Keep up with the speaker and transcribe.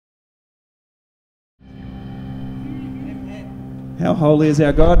How holy is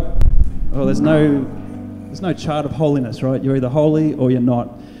our God? Well, there's no chart of holiness, right? You're either holy or you're not.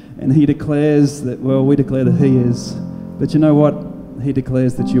 And he declares that, well, we declare that he is. But you know what? He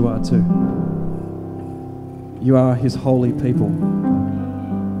declares that you are too. You are his holy people.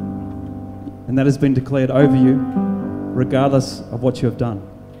 And that has been declared over you, regardless of what you have done.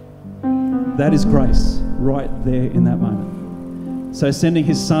 That is grace right there in that moment. So sending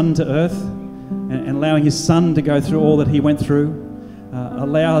his son to earth and allowing his son to go through all that he went through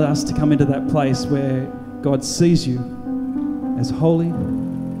allowed us to come into that place where God sees you as holy,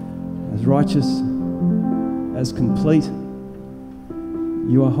 as righteous, as complete.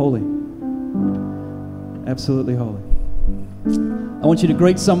 You are holy. Absolutely holy. I want you to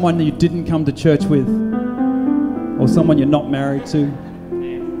greet someone that you didn't come to church with, or someone you're not married to.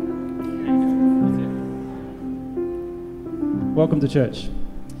 Welcome to church.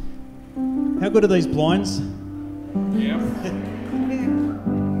 How good are these blinds? Yeah.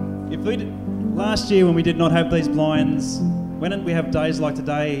 Last year when we did not have these blinds, when we have days like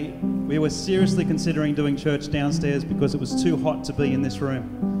today, we were seriously considering doing church downstairs because it was too hot to be in this room.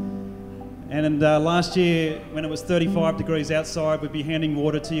 And last year, when it was 35 degrees outside, we'd be handing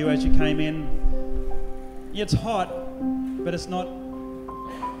water to you as you came in. Yeah, it's hot, but it's not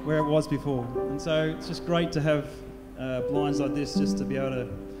where it was before. And so it's just great to have blinds like this just to be able to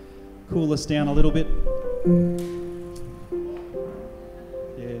cool us down a little bit.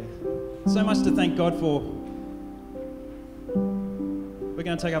 Yeah. So much to thank God for. We're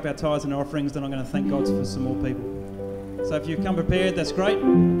going to take up our tithes and offerings, then I'm going to thank God for some more people. So if you've come prepared, that's great. If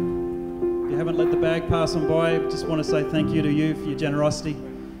you haven't let the bag pass on by, I just want to say thank you to you for your generosity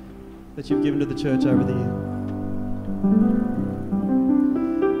that you've given to the church over the year.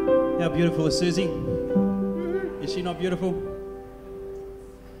 How beautiful is Susie? Is she not beautiful?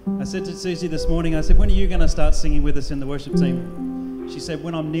 I said to Susie this morning, I said, when are you going to start singing with us in the worship team? She said,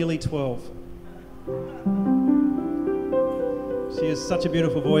 when I'm nearly 12. She has such a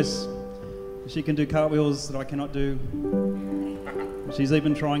beautiful voice. She can do cartwheels that I cannot do. She's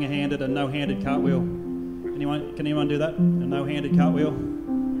even trying a hand at a no-handed cartwheel. Can anyone do that? A no-handed cartwheel?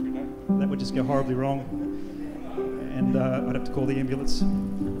 That would just go horribly wrong. And I'd have to call the ambulance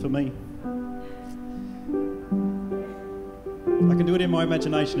for me. I can do it in my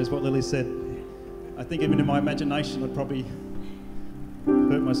imagination, is what Lily said. I think even in my imagination I'd probably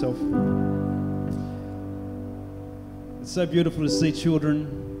hurt myself. It's so beautiful to see children.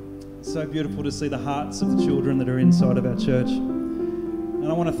 It's so beautiful to see the hearts of the children that are inside of our church. And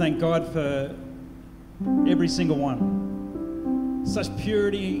I want to thank God for every single one. Such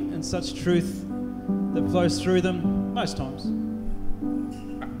purity and such truth that flows through them most times.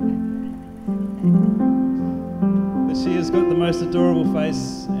 But she has got the most adorable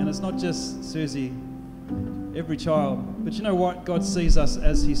face, and it's not just Susie, every child. But you know what? God sees us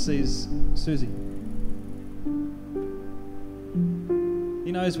as he sees Susie.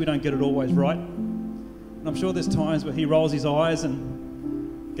 He knows we don't get it always right. And I'm sure there's times where he rolls his eyes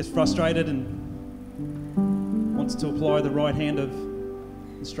and gets frustrated and wants to apply the right hand of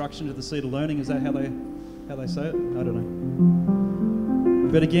instruction to the seed of learning. Is that how they say it? I don't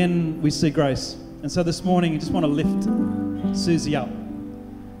know. But again, we see grace. And so this morning, I just want to lift Susie up. I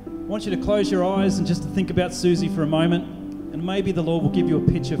want you to close your eyes and just to think about Susie for a moment. And maybe the Lord will give you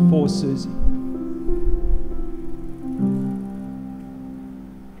a picture for Susie.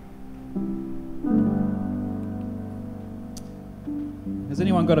 Has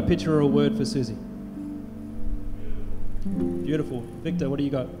anyone got a picture or a word for Susie? Beautiful. Victor, what do you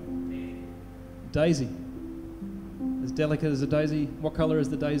got? Daisy. As delicate as a daisy. What colour is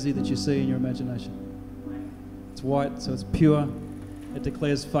the daisy that you see in your imagination? It's white, so it's pure. It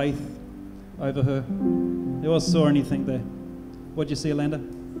declares faith over her. Who else saw anything there? What did you see, Alanda?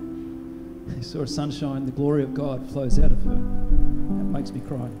 You saw a sunshine. The glory of God flows out of her. That makes me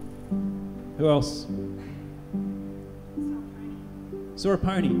cry. Who else? Saw a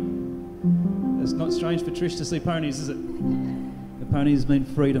pony. It's not strange for Trish to see ponies, is it? The ponies mean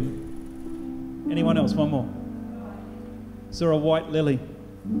freedom. Anyone else? One more. Saw a white lily.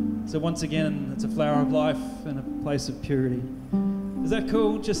 So once again, it's a flower of life and a place of purity. Is that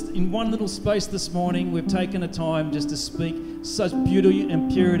cool? Just in one little space this morning, we've taken a time just to speak such beauty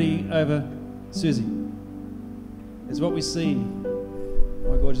and purity over Susie. It's what we see,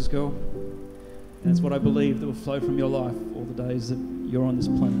 my gorgeous girl. And it's what I believe that will flow from your life all the days that you're on this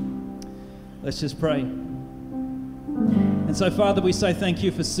planet. Let's just pray. And so, Father, we say thank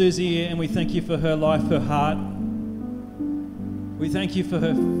you for Susie, and we thank you for her life, her heart. We thank you for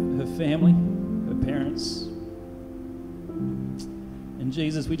her family, her parents. And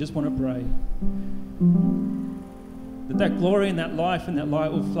Jesus, we just want to pray that glory and that life and that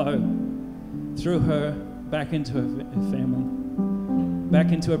light will flow through her back into her family,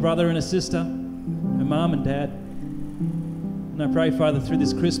 back into her brother and her sister, her mum and dad. And I pray, Father, through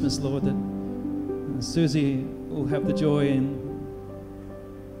this Christmas, Lord, that Susie will have the joy and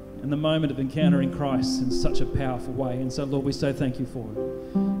the moment of encountering Christ in such a powerful way. And so, Lord, we say thank you for it.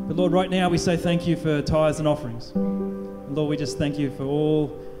 But Lord, right now we say thank you for tithes and offerings. And Lord, we just thank you for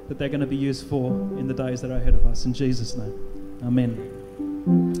all that they're going to be used for in the days that are ahead of us. In Jesus' name, amen.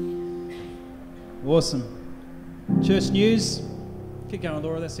 Awesome. Church news. Keep going,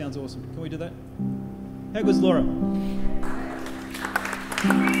 Laura. That sounds awesome. Can we do that? How good's Laura?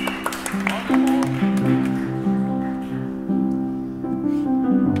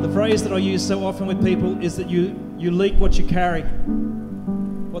 The phrase that I use so often with people is that you leak what you carry.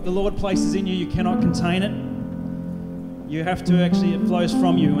 What the Lord places in you, you cannot contain it. You have to actually, it flows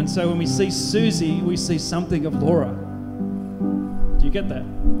from you. And so when we see Susie, we see something of Laura. Do you get that?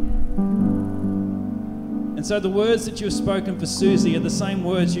 And so the words that you have spoken for Susie are the same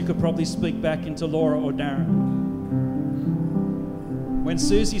words you could probably speak back into Laura or Darren. When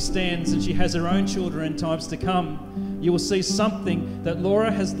Susie stands and she has her own children in times to come, you will see something that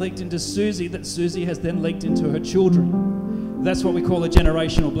Laura has leaked into Susie that Susie has then leaked into her children. That's what we call a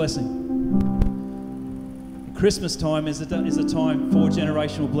generational blessing. Christmas time is a time for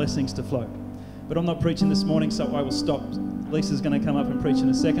generational blessings to flow. But I'm not preaching this morning, so I will stop. Lisa's going to come up and preach in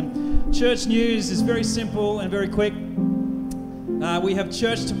a second. Church news is very simple and very quick. We have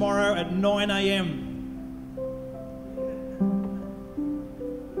church tomorrow at 9 a.m.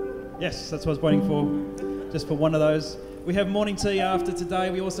 Yes, that's what I was waiting for, just for one of those. We have morning tea after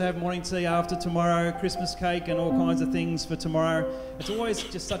today. We also have morning tea after tomorrow, Christmas cake and all kinds of things for tomorrow. It's always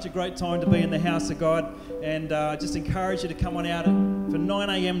just such a great time to be in the house of God, and just encourage you to come on out for 9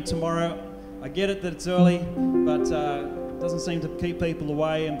 a.m. tomorrow. I get it that it's early, but it doesn't seem to keep people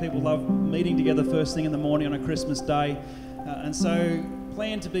away, and people love meeting together first thing in the morning on a Christmas day. And so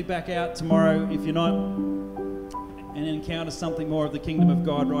plan to be back out tomorrow if you're not, and encounter something more of the kingdom of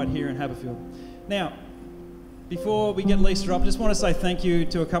God right here in Haberfield. Now, before we get Lisa up, I just want to say thank you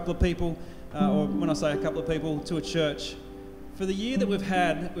to a couple of people, or when I say a couple of people, to a church. For the year that we've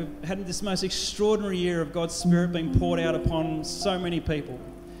had this most extraordinary year of God's Spirit being poured out upon so many people.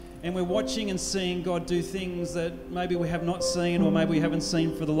 And we're watching and seeing God do things that maybe we have not seen, or maybe we haven't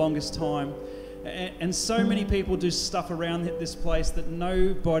seen for the longest time. And so many people do stuff around this place that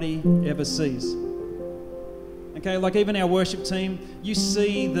nobody ever sees. Okay, like even our worship team, you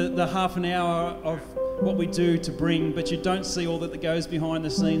see the half an hour of what we do to bring, but you don't see all that goes behind the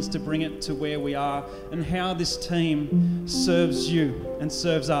scenes to bring it to where we are, and how this team serves you and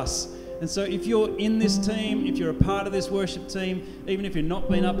serves us. And so if you're in this team, if you're a part of this worship team, even if you've not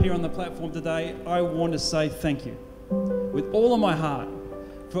been up here on the platform today, I want to say thank you with all of my heart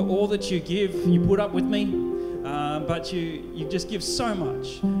for all that you give. You put up with me, but you just give so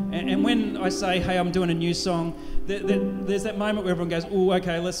much. And when I say, hey, I'm doing a new song, there's that moment where everyone goes, oh,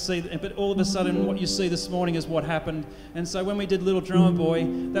 okay, let's see. But all of a sudden, what you see this morning is what happened. And so when we did Little Drummer Boy,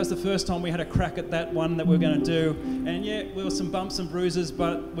 that was the first time we had a crack at that one that we were going to do. And yeah, there were some bumps and bruises,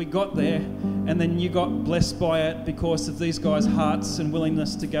 but we got there. And then you got blessed by it because of these guys' hearts and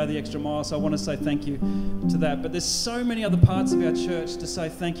willingness to go the extra mile. So I want to say thank you to that. But there's so many other parts of our church to say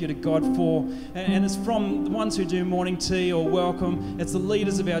thank you to God for. And it's from the ones who do morning tea or welcome. It's the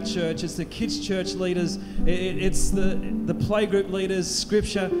leaders of our church. It's the kids' church leaders. It's the playgroup leaders,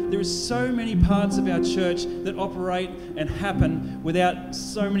 scripture. There is so many parts of our church that operate and happen without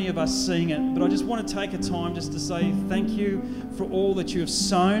so many of us seeing it. But I just want to take a time just to say thank you for all that you have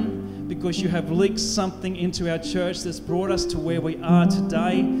sown, because you have leaked something into our church that's brought us to where we are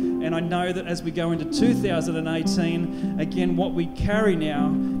today. And I know that as we go into 2018, again, what we carry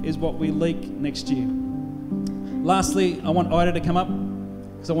now is what we leak next year. Lastly, I want Ida to come up,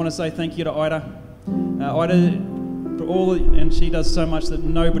 because I want to say thank you to Ida. Ida, for all, and she does so much that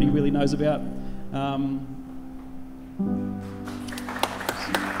nobody really knows about. And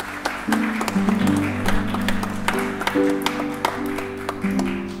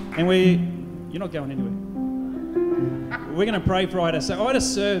you're not going anywhere. We're going to pray for Ida. So Ida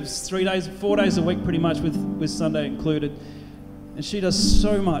serves 4 days a week pretty much, with Sunday included. And she does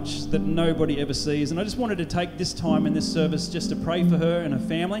so much that nobody ever sees. And I just wanted to take this time in this service just to pray for her and her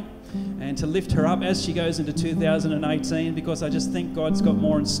family, and to lift her up as she goes into 2018, because I just think God's got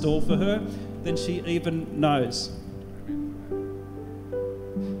more in store for her than she even knows. You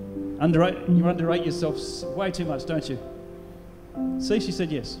underrate yourself way too much, don't you? See, she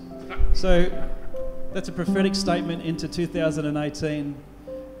said yes. So that's a prophetic statement into 2018.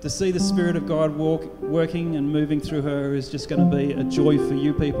 to see the Spirit of God working and moving through her is just going to be a joy for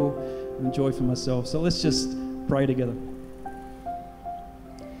you people and a joy for myself. So let's just pray together.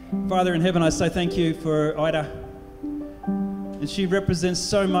 Father in heaven, I say thank you for Ida. And she represents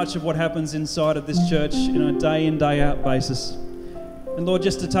so much of what happens inside of this church in a day in, day out basis. And Lord,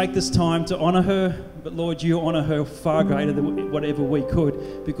 just to take this time to honour her, but Lord, you honour her far greater than whatever we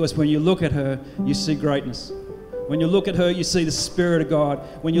could, because when you look at her, you see greatness. When you look at her, you see the Spirit of God.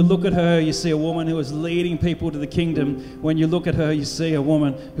 When you look at her, you see a woman who is leading people to the kingdom. When you look at her, you see a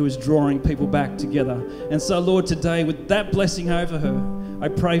woman who is drawing people back together. And so, Lord, today, with that blessing over her, I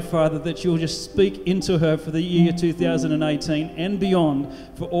pray, Father, that you'll just speak into her for the year 2018 and beyond,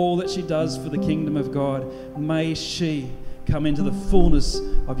 for all that she does for the kingdom of God. May she come into the fullness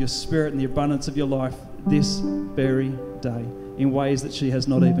of your Spirit and the abundance of your life this very day in ways that she has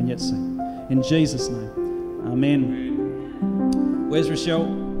not even yet seen. In Jesus' name, amen. Where's Rochelle?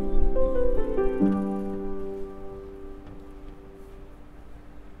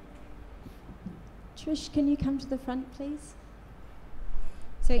 Trish, can you come to the front, please?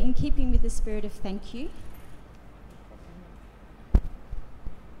 So in keeping with the spirit of thank you,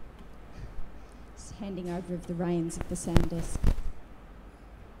 just handing over of the reins of the sound desk.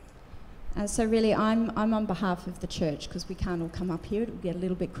 So really I'm on behalf of the church, because we can't all come up here, it'll get a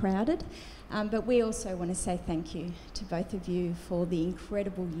little bit crowded. But we also want to say thank you to both of you for the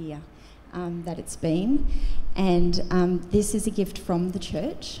incredible year that it's been. And this is a gift from the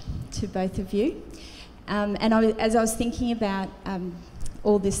church to both of you. As I was thinking about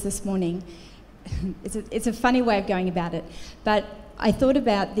all this morning, it's a funny way of going about it, but I thought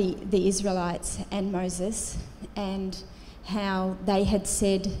about the Israelites and Moses, and how they had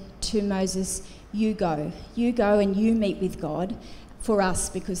said to Moses, you go and you meet with God for us,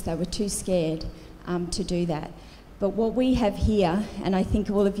 because they were too scared to do that. But what we have here, and I think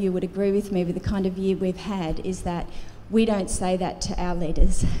all of you would agree with me with the kind of year we've had, is that we don't say that to our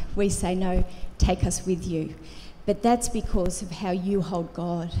leaders. We say, no, take us with you. But that's because of how you hold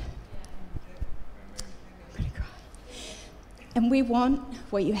God. I'm going to cry. And we want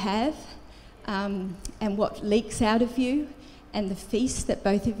what you have, and what leaks out of you, and the feast that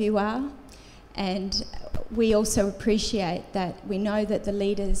both of you are. And we also appreciate that we know that the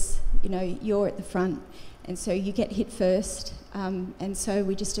leaders, you're at the front, and so you get hit first. And so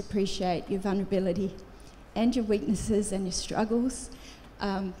we just appreciate your vulnerability and your weaknesses and your struggles,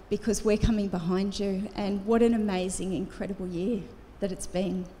 because we're coming behind you. And what an amazing, incredible year that it's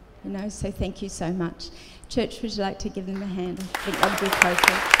been, so thank you so much. Church, would you like to give them a hand? I think that would be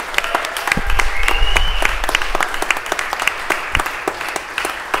appropriate.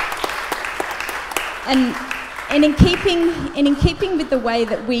 And in keeping with the way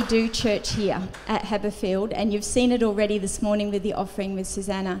that we do church here at Haberfield, and you've seen it already this morning with the offering with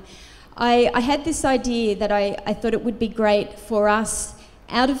Susanna, I had this idea that I thought it would be great for us,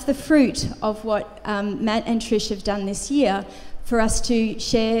 out of the fruit of what Matt and Trish have done this year, for us to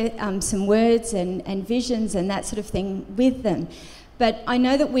share some words and visions and that sort of thing with them. But I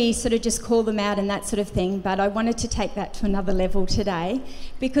know that we sort of just call them out and that sort of thing, but I wanted to take that to another level today,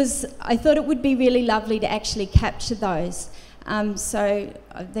 because I thought it would be really lovely to actually capture those. So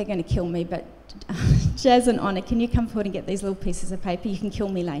they're going to kill me, but Jazz and Honor, can you come forward and get these little pieces of paper? You can kill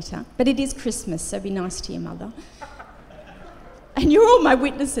me later. But it is Christmas, so be nice to your mother. And you're all my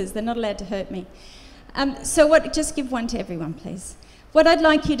witnesses. They're not allowed to hurt me. Just give one to everyone, please. What I'd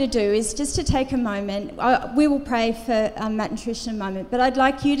like you to do is just to take a moment. We will pray for Matt and Trish in a moment, but I'd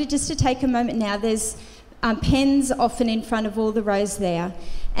like you to take a moment now. There's pens often in front of all the rows there,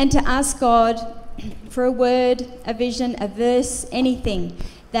 and to ask God for a word, a vision, a verse, anything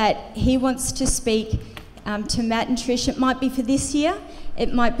that He wants to speak to Matt and Trish. It might be for this year,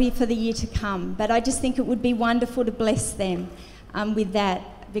 it might be for the year to come, but I just think it would be wonderful to bless them with that,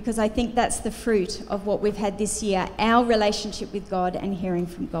 because I think that's the fruit of what we've had this year, our relationship with God and hearing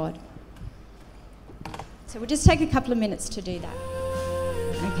from God. So we'll just take a couple of minutes to do that.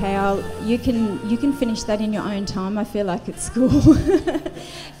 Okay, you can finish that in your own time. I feel like it's school.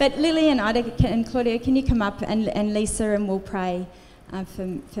 But Lily and Ida and Claudia, can you come up, and Lisa, and we'll pray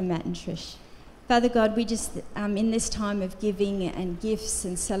for Matt and Trish. Father God, we just, in this time of giving and gifts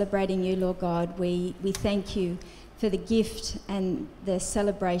and celebrating you, Lord God, we thank you for the gift and the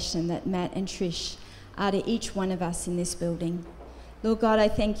celebration that Matt and Trish are to each one of us in this building. Lord God, I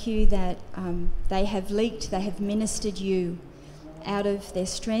thank you that they have ministered you out of their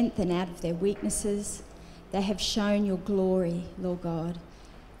strength and out of their weaknesses. They have shown your glory, Lord God.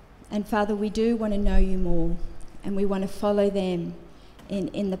 And Father, we do want to know you more, and we want to follow them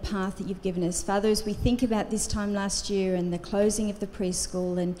in the path that you've given us. Father, as we think about this time last year and the closing of the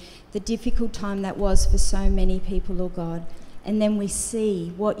preschool and the difficult time that was for so many people, Lord God, and then we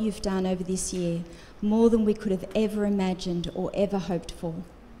see what you've done over this year, more than we could have ever imagined or ever hoped for.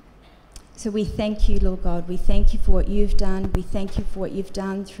 So we thank you, Lord God. We thank you for what you've done. We thank you for what you've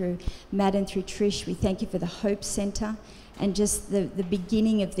done through Matt and through Trish. We thank you for the Hope Centre and just the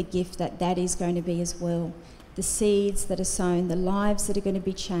beginning of the gift that is going to be as well. The seeds that are sown, the lives that are going to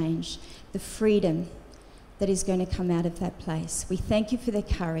be changed, the freedom that is going to come out of that place. We thank you for their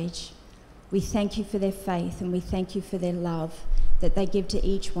courage. We thank you for their faith, and we thank you for their love that they give to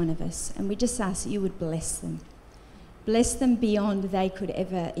each one of us. And we just ask that you would bless them. Bless them beyond they could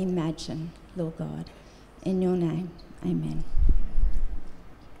ever imagine, Lord God. In your name, amen.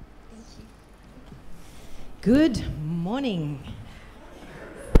 Thank you. Good morning.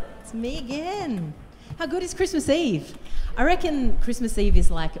 It's me again. How good is Christmas Eve? I reckon Christmas Eve is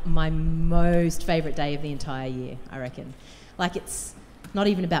like my most favourite day of the entire year, I reckon. Like, it's not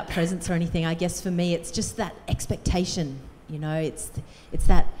even about presents or anything. I guess for me it's just that expectation, you know, it's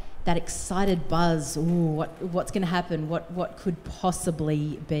that excited buzz. Ooh, what's going to happen? What could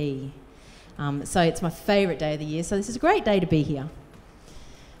possibly be? So it's my favourite day of the year. So this is a great day to be here.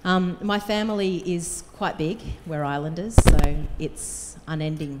 My family is quite big. We're islanders, so it's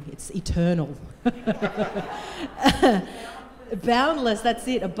unending. It's eternal. Boundless. That's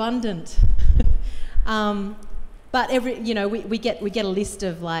it. Abundant. But we get a list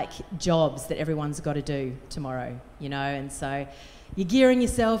of like jobs that everyone's got to do tomorrow, you know, and so you're gearing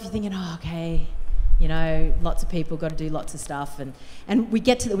yourself. You're thinking, oh, okay, you know, lots of people got to do lots of stuff, and we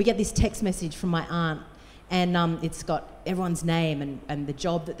get this text message from my aunt, and it's got everyone's name and the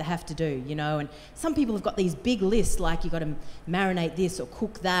job that they have to do, you know, and some people have got these big lists like you got to marinate this or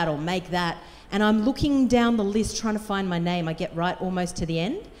cook that or make that, and I'm looking down the list trying to find my name. I get right almost to the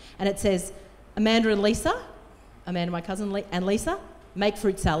end, and it says Amanda, my cousin, and Lisa, make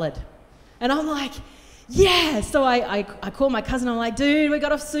fruit salad. And I'm like, yeah. So I call my cousin. I'm like, dude, we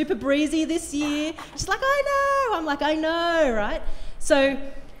got off super breezy this year. She's like, I know. I'm like, I know, right? So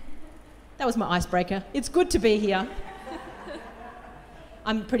that was my icebreaker. It's good to be here.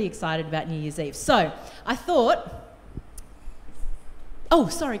 I'm pretty excited about New Year's Eve. So I thought, oh,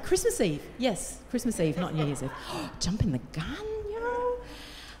 sorry, Christmas Eve. Yes, Christmas Eve, not New Year's Eve. Jumping the gun, you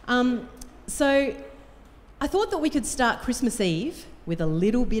know. So I thought that we could start Christmas Eve with a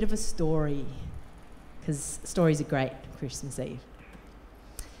little bit of a story, because stories are great, Christmas Eve.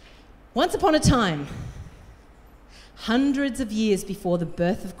 Once upon a time, hundreds of years before the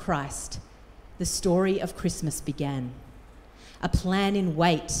birth of Christ, the story of Christmas began. A plan in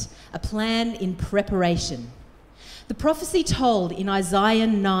wait, a plan in preparation. The prophecy told in Isaiah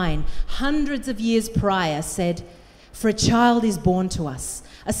 9, hundreds of years prior, said, "For a child is born to us,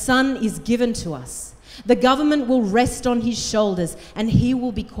 a son is given to us. The government will rest on his shoulders, and he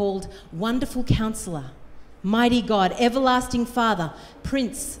will be called Wonderful Counselor, Mighty God, Everlasting Father,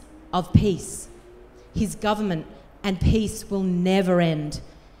 Prince of Peace. His government and peace will never end.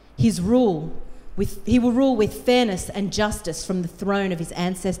 He will rule with fairness and justice from the throne of his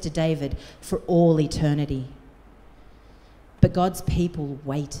ancestor David for all eternity." But God's people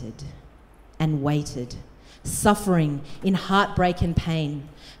waited and waited, suffering in heartbreak and pain,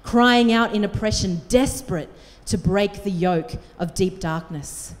 crying out in oppression, desperate to break the yoke of deep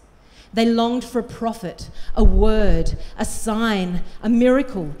darkness. They longed for a prophet, a word, a sign, a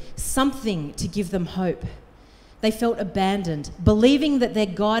miracle, something to give them hope. They felt abandoned, believing that their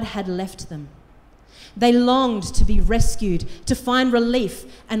God had left them. They longed to be rescued, to find relief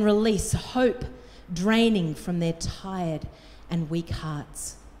and release, hope draining from their tired and weak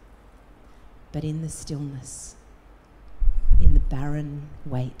hearts. But in the stillness, in the barren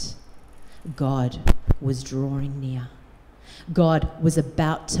wait, God was drawing near. God was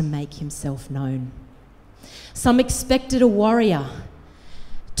about to make himself known. Some expected a warrior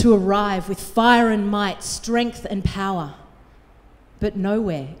to arrive with fire and might, strength and power, but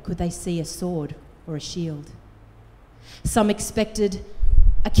nowhere could they see a sword or a shield. Some expected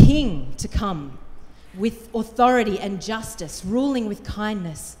a king to come with authority and justice, ruling with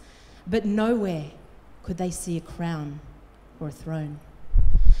kindness, but nowhere could they see a crown or a throne.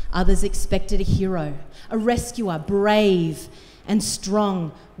 Others expected a hero, a rescuer, brave and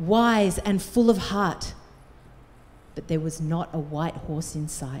strong, wise and full of heart. But there was not a white horse in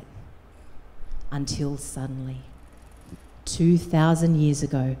sight until suddenly, 2,000 years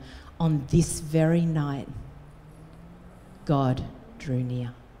ago, on this very night, God drew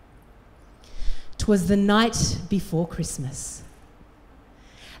near. 'Twas the night before Christmas.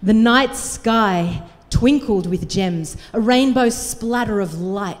 The night sky twinkled with gems. A rainbow splatter of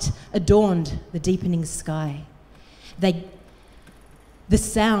light adorned the deepening sky. The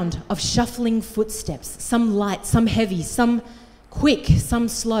sound of shuffling footsteps, some light, some heavy, some quick, some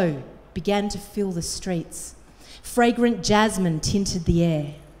slow, began to fill the streets. Fragrant jasmine tinted the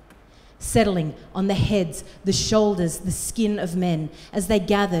air, settling on the heads, the shoulders, the skin of men as they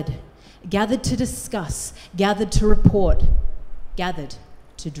gathered to discuss, gathered to report, gathered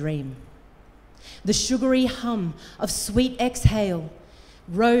to dream. The sugary hum of sweet exhale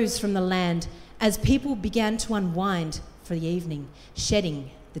rose from the land as people began to unwind for the evening,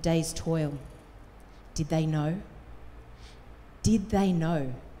 shedding the day's toil. Did they know? Did they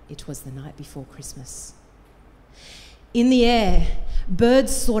know it was the night before Christmas? In the air,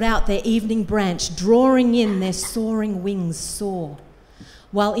 birds sought out their evening branch, drawing in their soaring wings soar,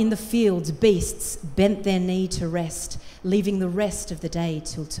 while in the fields beasts bent their knee to rest, leaving the rest of the day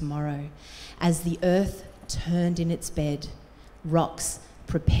till tomorrow, as the earth turned in its bed, rocks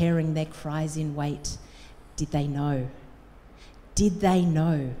preparing their cries in wait. Did they know? Did they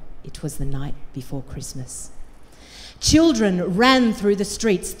know it was the night before Christmas? Children ran through the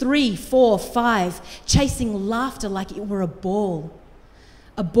streets, 3, 4, 5, chasing laughter like it were a ball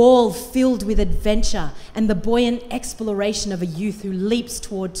filled with adventure and the buoyant exploration of a youth who leaps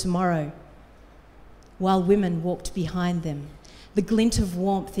toward tomorrow, while women walked behind them, the glint of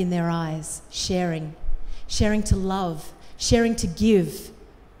warmth in their eyes, sharing to love, sharing to give,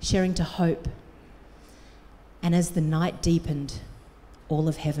 sharing to hope. And as the night deepened, all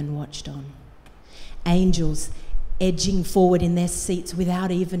of heaven watched on. Angels edging forward in their seats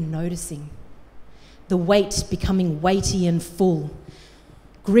without even noticing. The weight becoming weighty and full,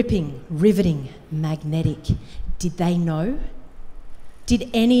 gripping, riveting, magnetic. Did they know? Did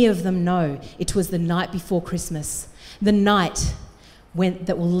any of them know it was the night before Christmas? The night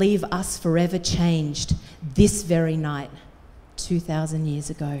that will leave us forever changed. This very night, 2,000 years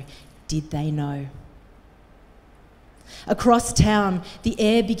ago. Did they know? Across town, the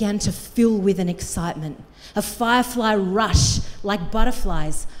air began to fill with an excitement, a firefly rush like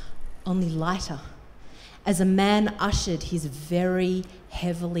butterflies, only lighter, as a man ushered his very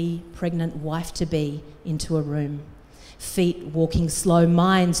heavily pregnant wife-to-be into a room. Feet walking slow,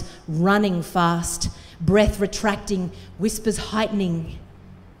 minds running fast, breath retracting, whispers heightening.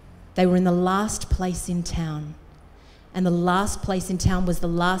 They were in the last place in town, and the last place in town was the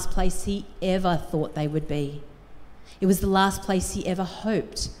last place he ever thought they would be. It was the last place he ever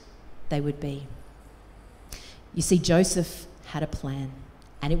hoped they would be. You see, Joseph had a plan,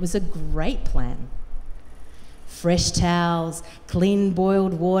 and it was a great plan. Fresh towels, clean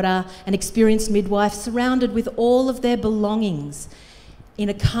boiled water, an experienced midwife surrounded with all of their belongings in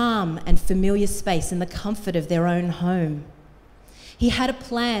a calm and familiar space in the comfort of their own home. He had a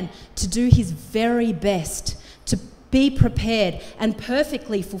plan to do his very best to be prepared and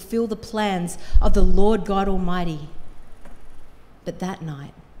perfectly fulfill the plans of the Lord God Almighty. But that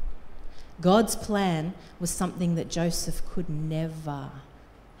night, God's plan was something that Joseph could never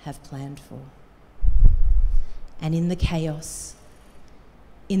have planned for. And in the chaos,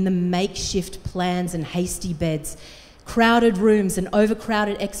 in the makeshift plans and hasty beds, crowded rooms and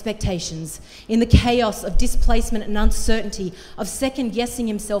overcrowded expectations, in the chaos of displacement and uncertainty, of second-guessing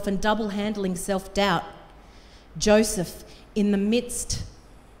himself and double-handling self-doubt, Joseph, in the midst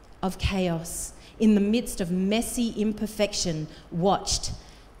of chaos, in the midst of messy imperfection, watched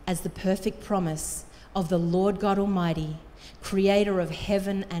as the perfect promise of the Lord God Almighty, creator of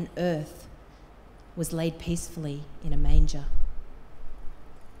heaven and earth, was laid peacefully in a manger.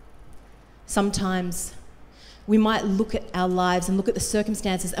 Sometimes we might look at our lives and look at the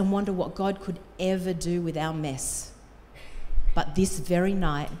circumstances and wonder what God could ever do with our mess. But this very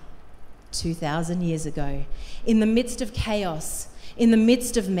night, 2,000 years ago, in the midst of chaos, in the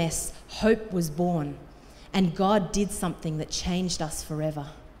midst of mess, hope was born, and God did something that changed us forever.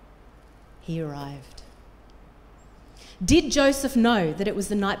 He arrived. Did Joseph know that it was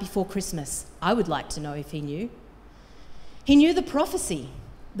the night before Christmas? I would like to know if he knew. He knew the prophecy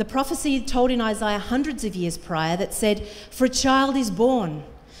told in Isaiah hundreds of years prior that said, "For a child is born,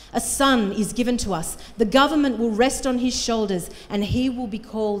 a son is given to us, the government will rest on his shoulders, and he will be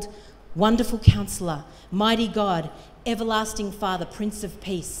called Wonderful Counselor, Mighty God, Everlasting Father, Prince of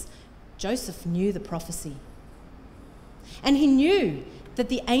Peace." Joseph knew the prophecy. And he knew that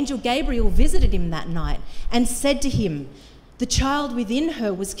the angel Gabriel visited him that night and said to him, "The child within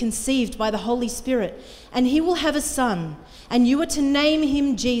her was conceived by the Holy Spirit, and he will have a son, and you are to name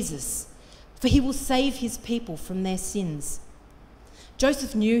him Jesus, for he will save his people from their sins."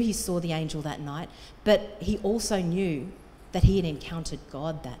 Joseph knew he saw the angel that night, but he also knew that he had encountered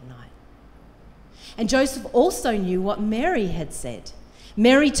God that night. And Joseph also knew what Mary had said.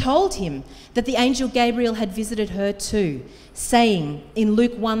 Mary told him that the angel Gabriel had visited her too, saying in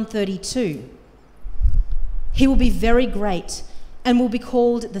Luke 1:32, "He will be very great and will be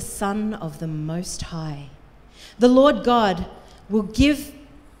called the Son of the Most High. The Lord God will give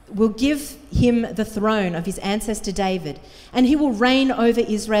him the throne of his ancestor David, and he will reign over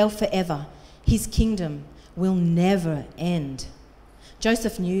Israel forever. His kingdom will never end."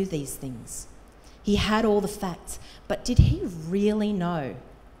 Joseph knew these things. He had all the facts, but did he really know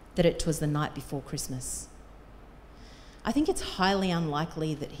that it was the night before Christmas? I think it's highly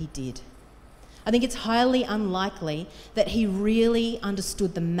unlikely that he did. I think it's highly unlikely that he really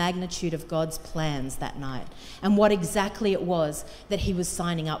understood the magnitude of God's plans that night and what exactly it was that he was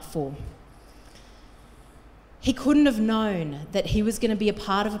signing up for. He couldn't have known that he was going to be a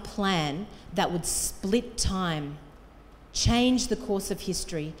part of a plan that would split time, change the course of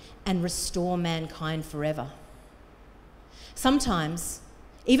history, and restore mankind forever. Sometimes,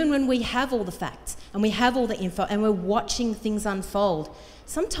 even when we have all the facts and we have all the info and we're watching things unfold,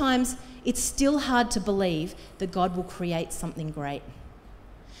 sometimes it's still hard to believe that God will create something great.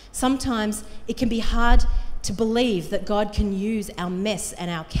 Sometimes it can be hard to believe that God can use our mess and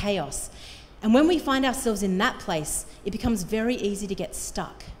our chaos. And when we find ourselves in that place, it becomes very easy to get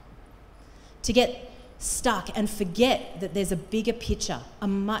stuck. To get stuck and forget that there's a bigger picture, a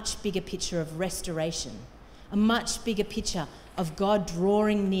much bigger picture of restoration, a much bigger picture of God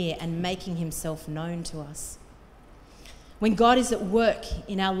drawing near and making himself known to us. When God is at work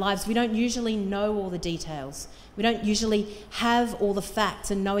in our lives, we don't usually know all the details. We don't usually have all the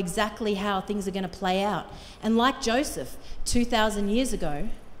facts and know exactly how things are going to play out. And like Joseph 2,000 years ago,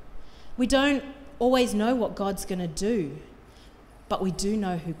 we don't always know what God's going to do, but we do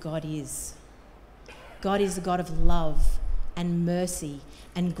know who God is. God is a God of love and mercy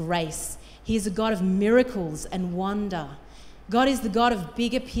and grace. He is a God of miracles and wonder. God is the God of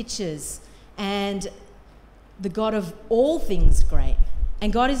bigger pictures and the God of all things great.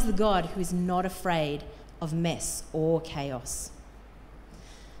 And God is the God who is not afraid of mess or chaos.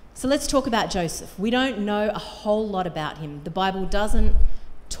 So let's talk about Joseph. We don't know a whole lot about him. The Bible doesn't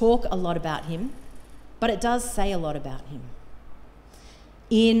talk a lot about him, but it does say a lot about him.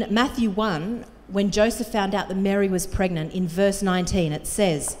 In Matthew 1, when Joseph found out that Mary was pregnant, in verse 19, it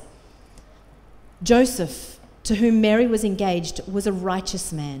says, "Joseph, to whom Mary was engaged, was a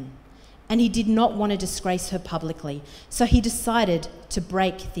righteous man, and he did not want to disgrace her publicly, so he decided to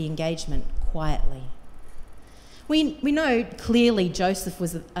break the engagement quietly." We know clearly Joseph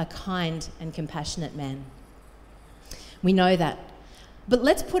was a kind and compassionate man. We know that. But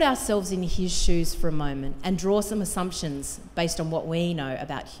let's put ourselves in his shoes for a moment and draw some assumptions based on what we know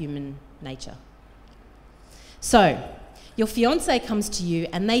about human nature. So, your fiance comes to you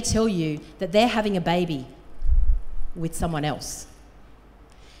and they tell you that they're having a baby with someone else.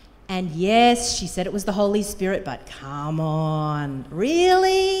 And yes, she said it was the Holy Spirit, but come on,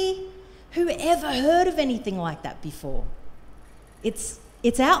 really? Who ever heard of anything like that before? It's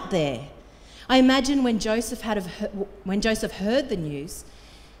out there. I imagine when Joseph heard the news,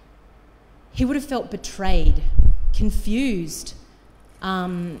 he would have felt betrayed, confused,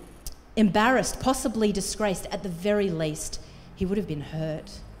 embarrassed, possibly disgraced. At the very least, he would have been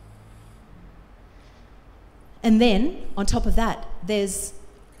hurt. And then, on top of that, there's,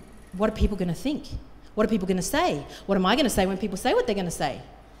 what are people going to think? What are people going to say? What am I going to say when people say what they're going to say?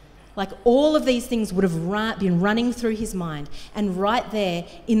 Like, all of these things would have been running through his mind. And right there,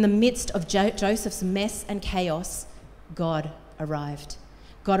 in the midst of Joseph's mess and chaos, God arrived.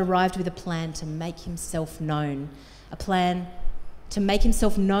 God arrived with a plan to make himself known, a plan to make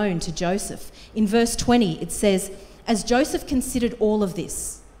himself known to Joseph. In verse 20, it says, "As Joseph considered all of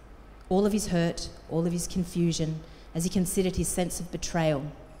this, all of his hurt, all of his confusion, as he considered his sense of betrayal,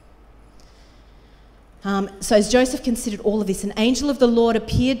 so as Joseph considered all of this, an angel of the Lord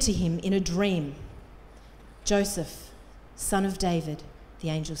appeared to him in a dream. 'Joseph, son of David,' the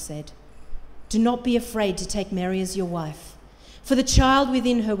angel said, 'do not be afraid to take Mary as your wife, for the child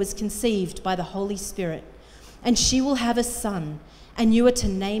within her was conceived by the Holy Spirit, and she will have a son, and you are to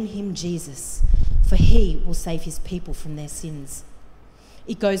name him Jesus, for he will save his people from their sins.'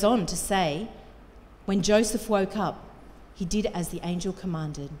 It goes on to say, when Joseph woke up, he did as the angel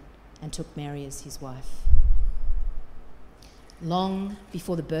commanded and took Mary as his wife. Long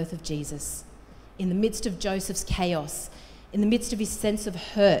before the birth of Jesus, in the midst of Joseph's chaos, in the midst of his sense of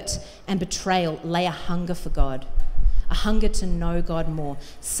hurt and betrayal, lay a hunger for God, a hunger to know God more,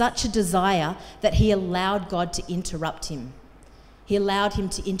 such a desire that he allowed God to interrupt him. He allowed him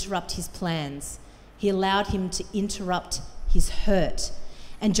to interrupt his plans. He allowed him to interrupt his hurt.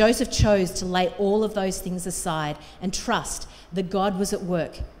 And Joseph chose to lay all of those things aside and trust that God was at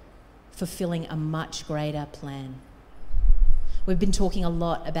work fulfilling a much greater plan. We've been talking a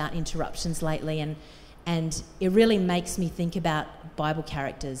lot about interruptions lately, and it really makes me think about Bible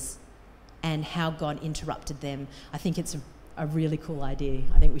characters and how God interrupted them. I think it's a really cool idea.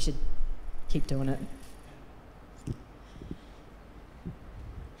 I think we should keep doing it.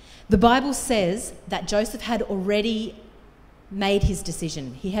 The Bible says that Joseph had already made his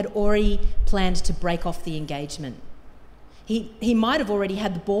decision. He had already planned to break off the engagement. He might have already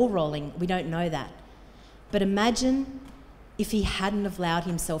had the ball rolling. We don't know that. But imagine if he hadn't allowed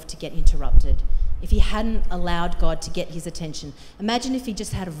himself to get interrupted, if he hadn't allowed God to get his attention. Imagine if he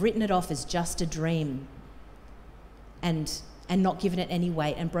just had written it off as just a dream and not given it any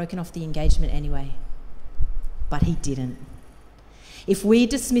weight and broken off the engagement anyway. But he didn't. If we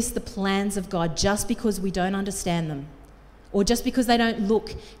dismiss the plans of God just because we don't understand them, or just because they don't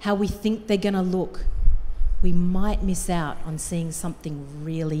look how we think they're going to look, we might miss out on seeing something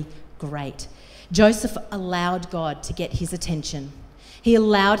really great. Joseph allowed God to get his attention. He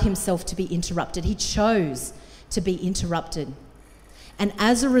allowed himself to be interrupted. He chose to be interrupted. And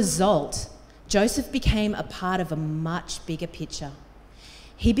as a result, Joseph became a part of a much bigger picture.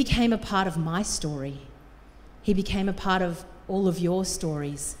 He became a part of my story. He became a part of all of your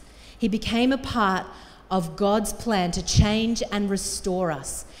stories. He became a part of God's plan to change and restore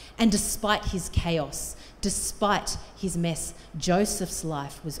us. And despite his chaos, despite his mess, Joseph's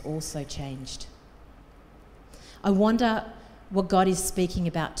life was also changed. I wonder what God is speaking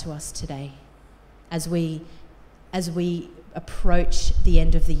about to us today as we approach the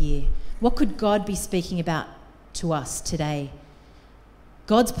end of the year. What could God be speaking about to us today?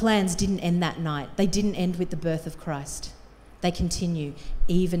 God's plans didn't end that night. They didn't end with the birth of Christ. They continue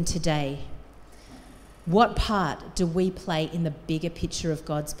even today. What part do we play in the bigger picture of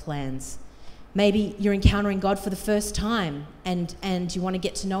God's plans? Maybe you're encountering God for the first time and you want to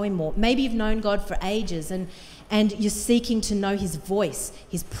get to know him more. Maybe you've known God for ages and you're seeking to know his voice,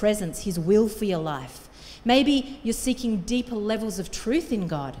 his presence, his will for your life. Maybe you're seeking deeper levels of truth in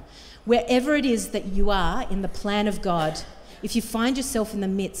God. Wherever it is that you are in the plan of God, if you find yourself in the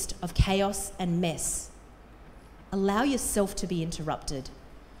midst of chaos and mess, allow yourself to be interrupted.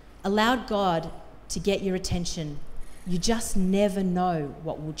 Allow God to get your attention. You just never know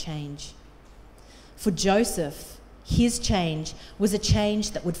what will change. For Joseph, his change was a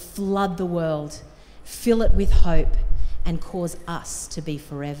change that would flood the world, fill it with hope, and cause us to be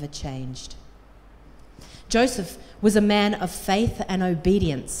forever changed. Joseph was a man of faith and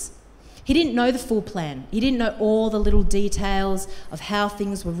obedience. He didn't know the full plan. He didn't know all the little details of how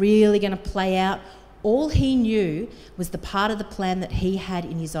things were really going to play out. All he knew was the part of the plan that he had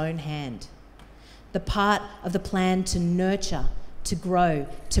in his own hand. The part of the plan to nurture, to grow,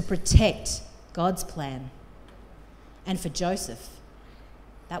 to protect God's plan. And for Joseph,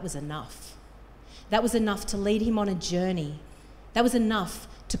 that was enough. That was enough to lead him on a journey. That was enough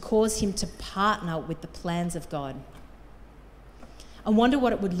to cause him to partner with the plans of God. I wonder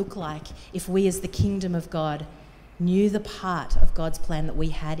what it would look like if we as the kingdom of God knew the part of God's plan that we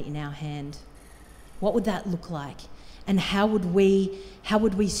had in our hand. What would that look like? And how would we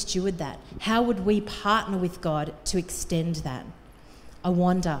steward that? How would we partner with God to extend that? I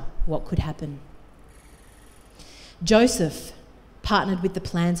wonder what could happen. Joseph partnered with the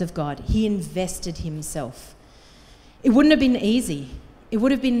plans of God. He invested himself. It wouldn't have been easy. There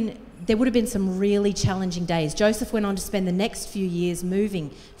would have been some really challenging days. Joseph went on to spend the next few years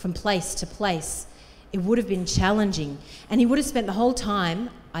moving from place to place. It would have been challenging. And he would have spent the whole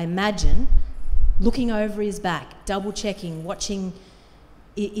time, I imagine, looking over his back, double-checking, watching,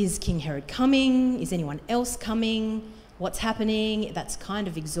 is King Herod coming? Is anyone else coming? What's happening? That's kind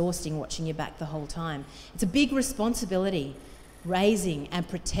of exhausting, watching your back the whole time. It's a big responsibility, raising and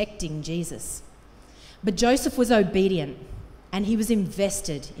protecting Jesus. But Joseph was obedient, and he was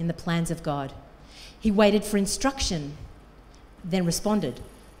invested in the plans of God. He waited for instruction, then responded.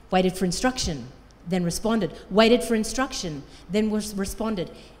 Waited for instruction, then responded. Waited for instruction, then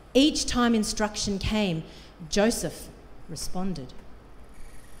responded. Each time instruction came, Joseph responded.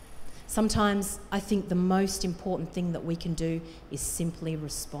 Sometimes I think the most important thing that we can do is simply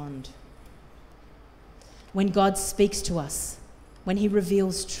respond. When God speaks to us, when he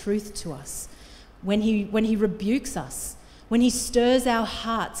reveals truth to us, when he rebukes us, when he stirs our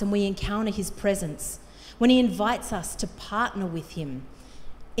hearts and we encounter his presence, when he invites us to partner with him,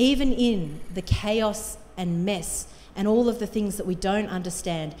 even in the chaos and mess and all of the things that we don't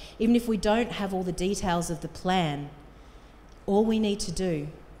understand, even if we don't have all the details of the plan, all we need to do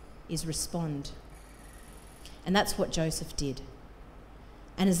is respond. And that's what Joseph did.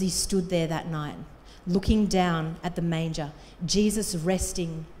 And as he stood there that night, looking down at the manger, Jesus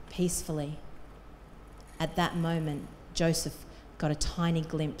resting peacefully, at that moment, Joseph got a tiny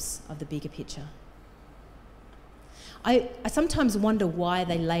glimpse of the bigger picture. I sometimes wonder why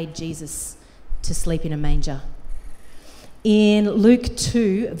they laid Jesus to sleep in a manger. In Luke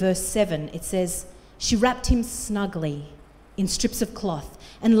 2, verse 7, it says, "She wrapped him snugly in strips of cloth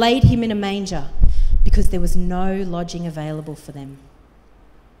and laid him in a manger because there was no lodging available for them."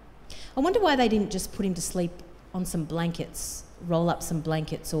 I wonder why they didn't just put him to sleep on some blankets, roll up some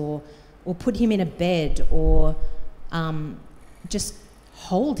blankets, or put him in a bed, or just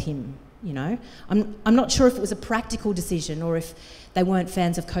hold him, you know. I'm not sure if it was a practical decision or if they weren't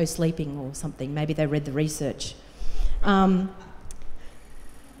fans of co-sleeping or something. Maybe they read the research. I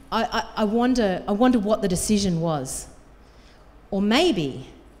wonder what the decision was. Or maybe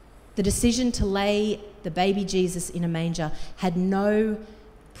the decision to lay the baby Jesus in a manger had no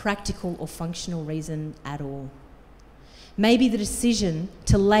practical or functional reason at all. Maybe the decision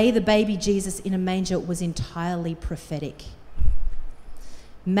to lay the baby Jesus in a manger was entirely prophetic.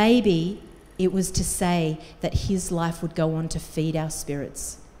 Maybe it was to say that his life would go on to feed our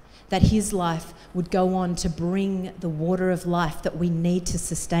spirits, that his life would go on to bring the water of life that we need to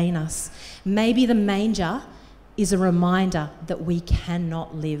sustain us. Maybe the manger is a reminder that we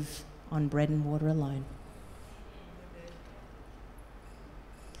cannot live on bread and water alone.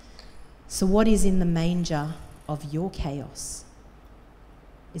 So what is in the manger of your chaos?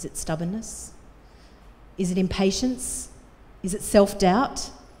 Is it stubbornness? Is it impatience? Is it self-doubt?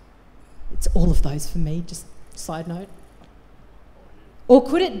 It's all of those for me, just side note. Or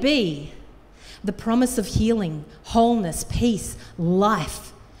could it be the promise of healing, wholeness, peace,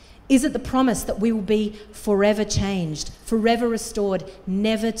 life? Is it the promise that we will be forever changed, forever restored,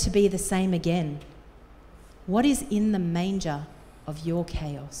 never to be the same again? What is in the manger of your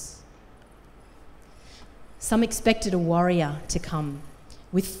chaos? Some expected a warrior to come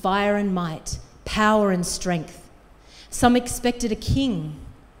with fire and might, power and strength. Some expected a king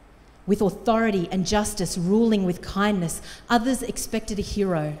with authority and justice, ruling with kindness. Others expected a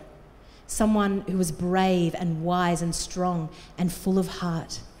hero, someone who was brave and wise and strong and full of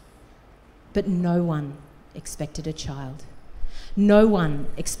heart. But no one expected a child. No one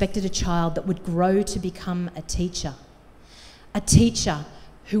expected a child that would grow to become a teacher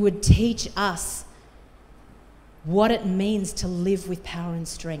who would teach us what it means to live with power and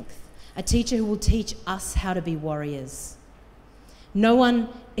strength, a teacher who will teach us how to be warriors. No one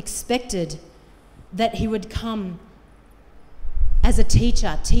expected that he would come as a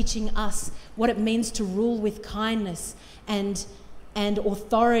teacher, teaching us what it means to rule with kindness and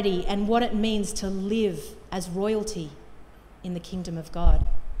authority, and what it means to live as royalty in the kingdom of God.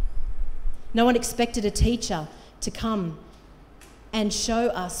 No one expected a teacher to come and show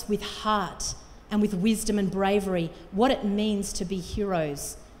us with heart and with wisdom and bravery what it means to be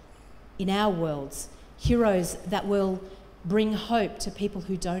heroes in our worlds, heroes that will bring hope to people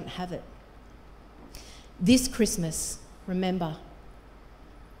who don't have it. This Christmas, remember,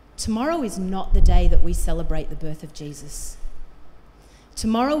 tomorrow is not the day that we celebrate the birth of Jesus.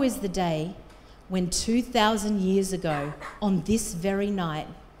 Tomorrow is the day when 2,000 years ago, on this very night,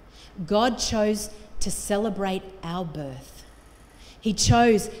 God chose to celebrate our birth. He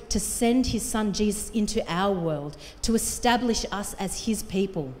chose to send his son Jesus into our world to establish us as his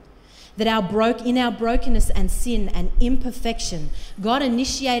people. That in our brokenness and sin and imperfection, God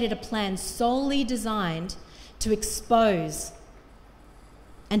initiated a plan solely designed to expose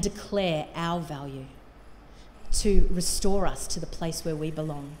and declare our value, to restore us to the place where we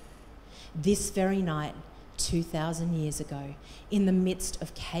belong. This very night, 2,000 years ago, in the midst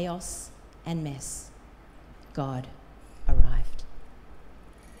of chaos and mess, God arrived.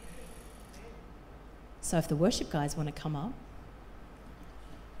 So if the worship guys want to come up,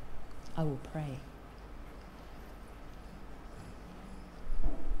 I will pray.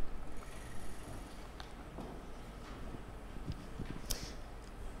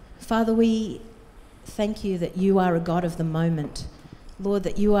 Father, we thank you that you are a God of the moment. Lord,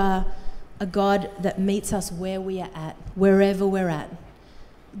 that you are a God that meets us where we are at, wherever we're at.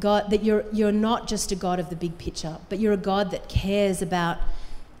 God, that you're not just a God of the big picture, but you're a God that cares about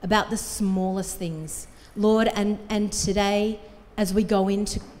the smallest things. Lord, and today, as we go in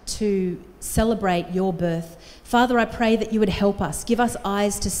to celebrate your birth, Father, I pray that you would help us. Give us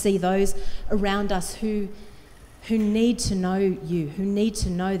eyes to see those around us who need to know you, who need to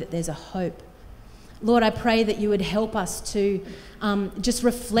know that there's a hope. Lord, I pray that you would help us to just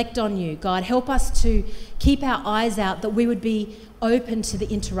reflect on you, God. Help us to keep our eyes out, that we would be open to the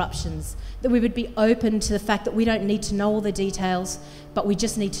interruptions, that we would be open to the fact that we don't need to know all the details, but we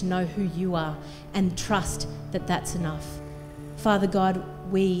just need to know who you are and trust that that's enough. Father God,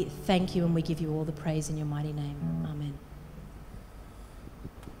 we thank you and we give you all the praise in your mighty name. Amen.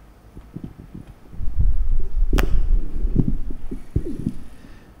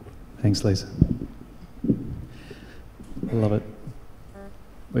 Thanks, Lisa. I love it.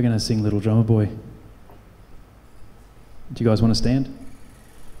 We're going to sing Little Drummer Boy. Do you guys want to stand?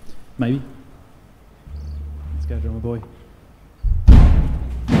 Maybe? Let's go, Drummer Boy.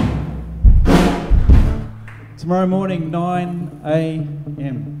 Tomorrow morning, 9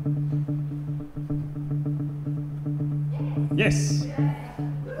 a.m. Yes!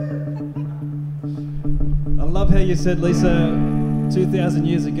 I love how you said, Lisa, 2,000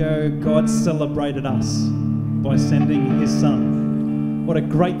 years ago, God celebrated us by sending his son. What a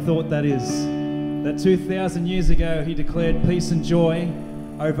great thought that is. That 2,000 years ago, he declared peace and joy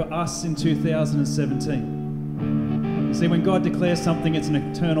over us in 2017. You see, when God declares something, it's an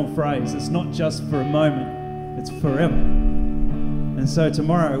eternal phrase. It's not just for a moment, it's forever. And so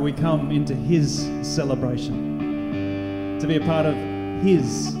tomorrow we come into his celebration, to be a part of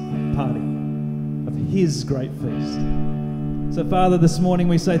his party, of his great feast. So Father, this morning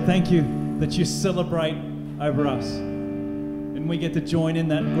we say thank you that you celebrate over us, and we get to join in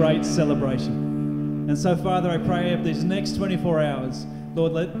that great celebration. And so Father, I pray over these next 24 hours,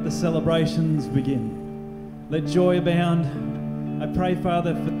 Lord, let the celebrations begin. Let joy abound. I pray,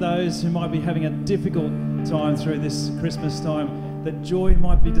 Father, for those who might be having a difficult time through this Christmas time, that joy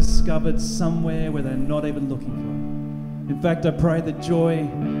might be discovered somewhere where they're not even looking for it. In fact, I pray that joy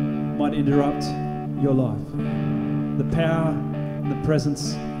might interrupt your life. The power and the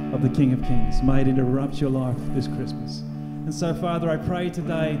presence of the King of Kings may interrupt your life this Christmas. And so, Father, I pray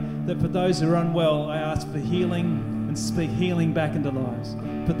today that for those who are unwell, I ask for healing and speak healing back into lives.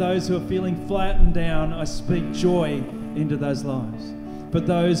 For those who are feeling flat and down, I speak joy into those lives. For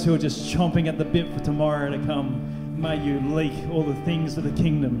those who are just chomping at the bit for tomorrow to come, may you leak all the things for the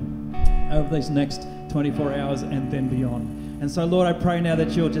kingdom over these next 24 hours and then beyond. And so, Lord, I pray now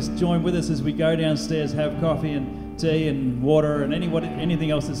that you'll just join with us as we go downstairs, have coffee and tea and water and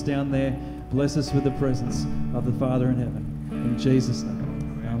anything else that's down there. Bless us with the presence of the Father in heaven. In Jesus'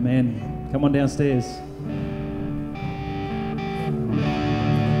 name, amen. Come on downstairs.